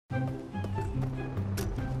Get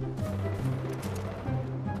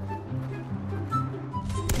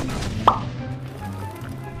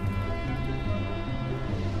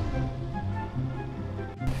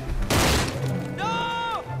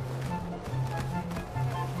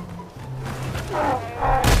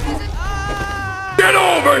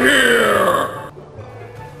over here!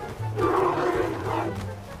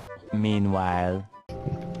 Meanwhile.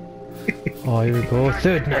 Oh, here we go.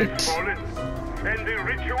 Third night. And the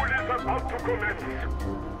ritual is about to commence.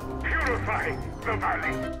 Purify the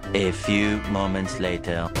valley. A few moments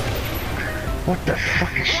later. What the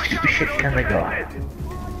fucking stupid shit can I got? I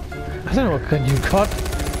don't know what gun you got.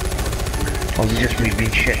 Or is it just me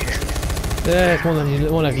being shit? Yeah, it's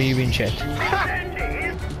more likely you've been shit.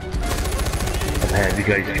 I've had the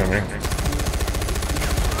guys coming.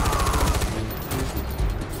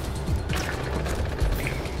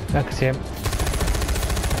 I can see him.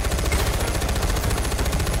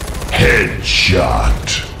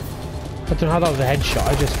 Headshot. I don't know how that was a headshot.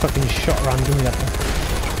 I just fucking shot randomly at him.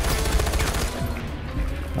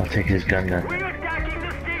 I'll take his gun then. We're attacking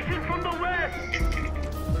the station from the west.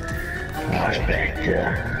 Prospector.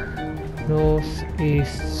 North,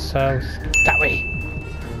 east, south. That way.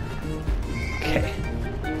 Okay.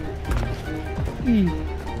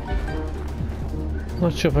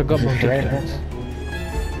 Not sure if I got Is it one. flare?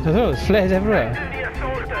 I thought it was flares everywhere. The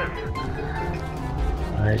assaulters.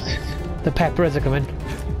 Right. The pepperers are coming.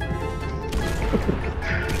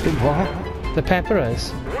 What? The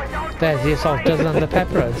pepperers. There's the assaulters and the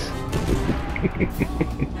pepperers.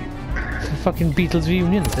 It's a fucking Beatles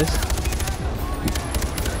reunion, is this?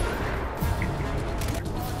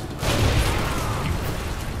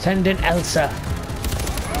 Send in Elsa.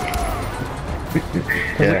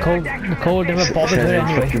 Yeah. The cold never bothered her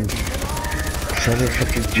anyway. Send a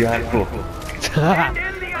fucking Jacko.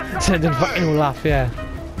 Send in fucking Olaf, yeah.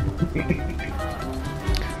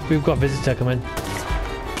 We've got a visitor coming.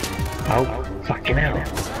 Oh, fucking hell.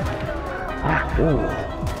 Ah, ooh.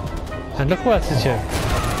 And look what else is here.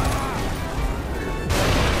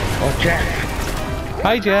 Oh, Jeff.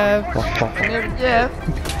 Hi, Jeff. Oh, fuck. Jeff.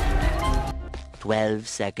 12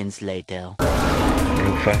 seconds later.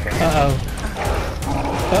 You fuck.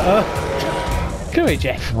 Uh-oh. Come here,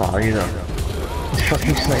 Jeff. Oh, you know. This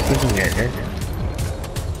fucking sniper doesn't get it.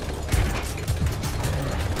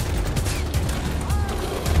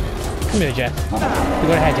 Come here, Jeff. You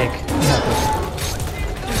got a headache.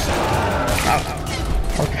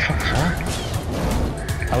 What the fuck's that?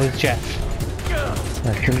 That was Jeff. I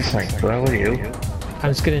killed the sniper, how are you?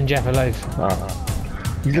 I'm skinning Jeff alive. Oh.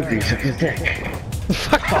 You look like such a dick.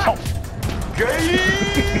 Fuck off!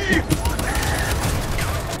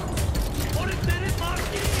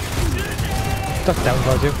 Duck down,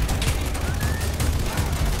 Roger.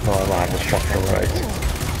 Oh man, just fucking right.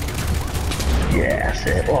 Yeah, that's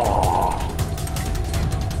it. Oh.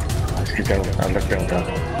 Let's get down. I'll look down.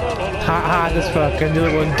 Hard as fuck, and the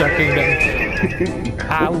other one ducking them.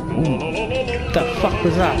 Ow! The fuck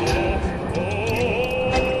was that?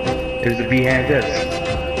 There's the beheaders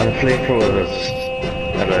and the flamethrowers.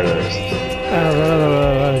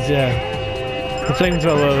 Yeah. The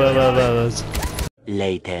flamethrowers.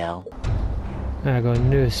 Later. I got a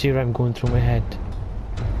nurse serum going through my head.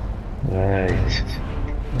 Right.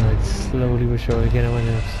 Right, slowly but surely getting on my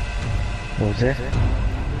nerves. What was it? I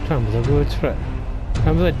can't remember the words for it. I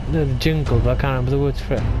remember the jingle, but I can't remember the words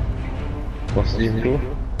for it. What's the jingle?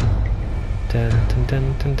 Dun dun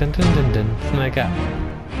dun dun dun dun dun dun. Something like that.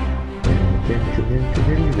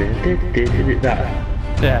 That.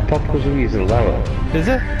 Yeah. Pop goes a weasel, that one. Is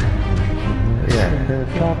it? Yeah.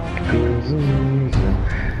 Pop goes a weasel.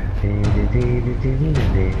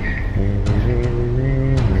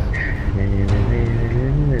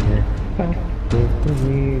 Pop goes a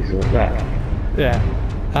weasel. That. Yeah.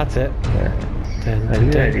 That's it. Yeah. Dun Are dun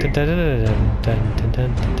you dun ready? dun dun dun dun dun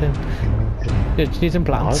dun dun. Yeah, do you need some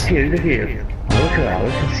plants? Okay, look here. Look around,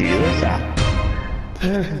 we can see what's that.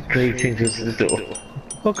 Great things to do.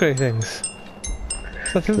 What great things?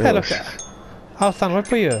 So I think I look at. I'll stand right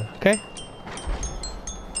by you, okay?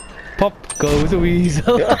 Pop goes a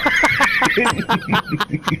weasel.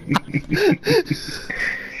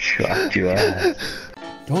 Shut your ass.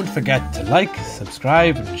 Don't forget to like,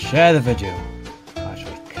 subscribe and share the video. I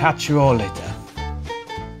shall catch you all later.